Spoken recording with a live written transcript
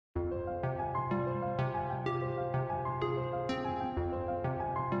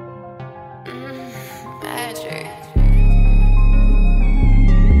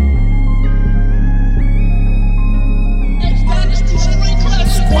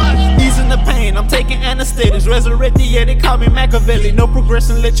taking anesthetics, resurrected, yeah, they call me Machiavelli. No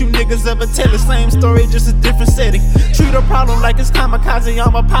progression, let you niggas ever tell it. Same story, just a different setting. Treat a problem like it's kamikaze,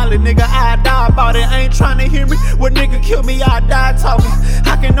 I'm a pilot, nigga, I die about it. I ain't trying to hear me, what nigga kill me, I die talking.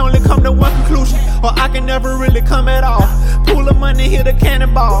 I can only come to one conclusion, or I can never really come at all. Pool of money, hit a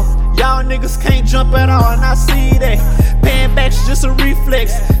cannonball. Y'all niggas can't jump at all, and I see that. Paying back's just a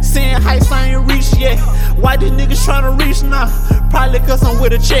reflex. Seeing heights I ain't reached yet. Why these niggas tryna reach now? Probably cause I'm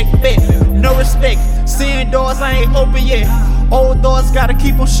with a check bet. No respect. Seeing doors I ain't open yet. Old doors gotta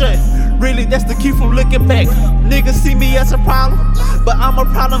keep them shut. Really, that's to keep from looking back. Niggas see me as a problem, but I'm a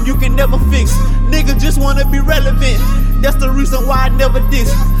problem you can never fix. Niggas just wanna be relevant. That's the reason why I never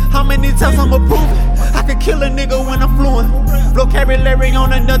diss. How many times I'ma prove it? I can kill a nigga when I'm fluent. Vocabulary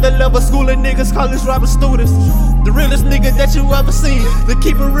on another level. Schooling niggas, college dropping students. The realest nigga that you ever seen. To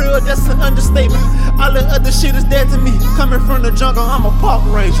keep it real, that's an understatement. All the other shit is dead to me. Coming from the jungle, I'm a park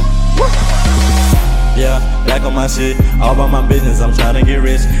ranger. Yeah, back on my shit, all about my business, I'm tryna get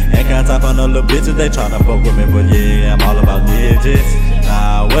rich. Ain't got time for no little bitches, they tryna fuck with me, but yeah, I'm all about digits.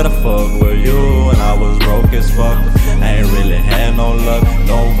 Nah, where the fuck were you when I was broke as fuck? I ain't really had no luck,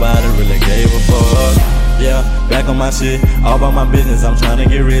 nobody really gave a fuck. Yeah, back on my shit, all about my business, I'm tryna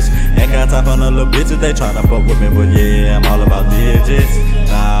get rich. Ain't got time for no little bitches, they tryna fuck with me, but yeah, I'm all about digits.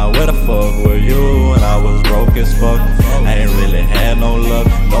 Nah, where the fuck were you when I was broke as fuck? I ain't really had no luck,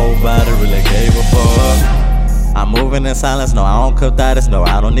 nobody really gave a fuck. I'm moving in silence, no, I don't cut that, no,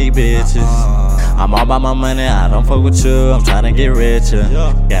 I don't need bitches. I'm all about my money, I don't fuck with you, I'm tryna get richer.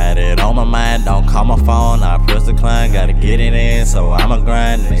 Got it on my mind, don't call my phone, I press decline, gotta get it in, so I'ma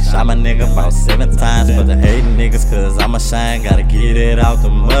grind. They shot my nigga about 7 times for the hating niggas, cause I'ma shine, gotta get it out the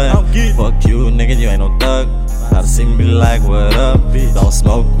mud. Fuck you, nigga, you ain't no thug. Gotta see me be like, what up? Don't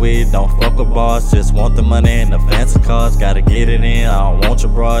smoke weed, don't fuck with bars, just want the money and the fancy cars. Gotta get it in, I don't want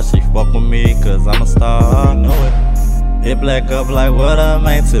your bra, she fuck with me, cause I'm a star. Know it. Hit black up like what up,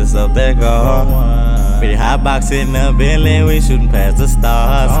 man, twist up that guard. Be hot box in the Bentley, we shooting past the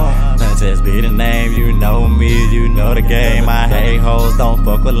stars. Sanchez be the name, you know me, you know the game. I hate hoes, don't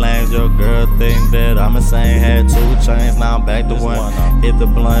fuck with lames. Your girl think that I'm insane. Had 2 chains, now I'm back to 1. Hit the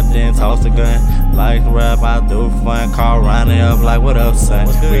blunt, then toss the gun. Like rap, I do fun. Call Ronnie up like, what up, son?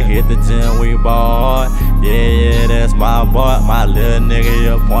 We hit the gym, we ball hard. Yeah, that's my boy. My little nigga,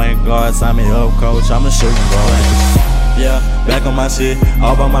 your point guard. Sign me up, coach, I'm a shooting guard. Yeah, back on my shit,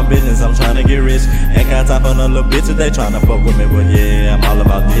 all about my business, I'm tryna get rich. Ain't got time for no little bitches, they tryna fuck with me, but yeah, I'm all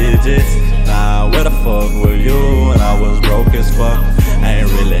about digits. Nah, where the fuck were you when I was broke as fuck? I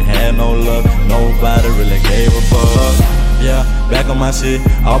ain't really had no luck, nobody really gave a fuck. Yeah, back on my shit,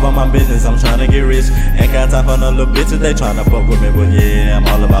 all about my business, I'm tryna get rich. Ain't got time for no little bitches, they tryna fuck with me, but yeah, I'm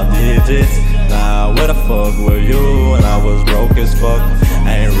all about digits. Nah, where the fuck were you when I was broke as fuck?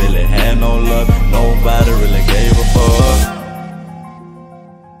 I ain't really had no luck, nobody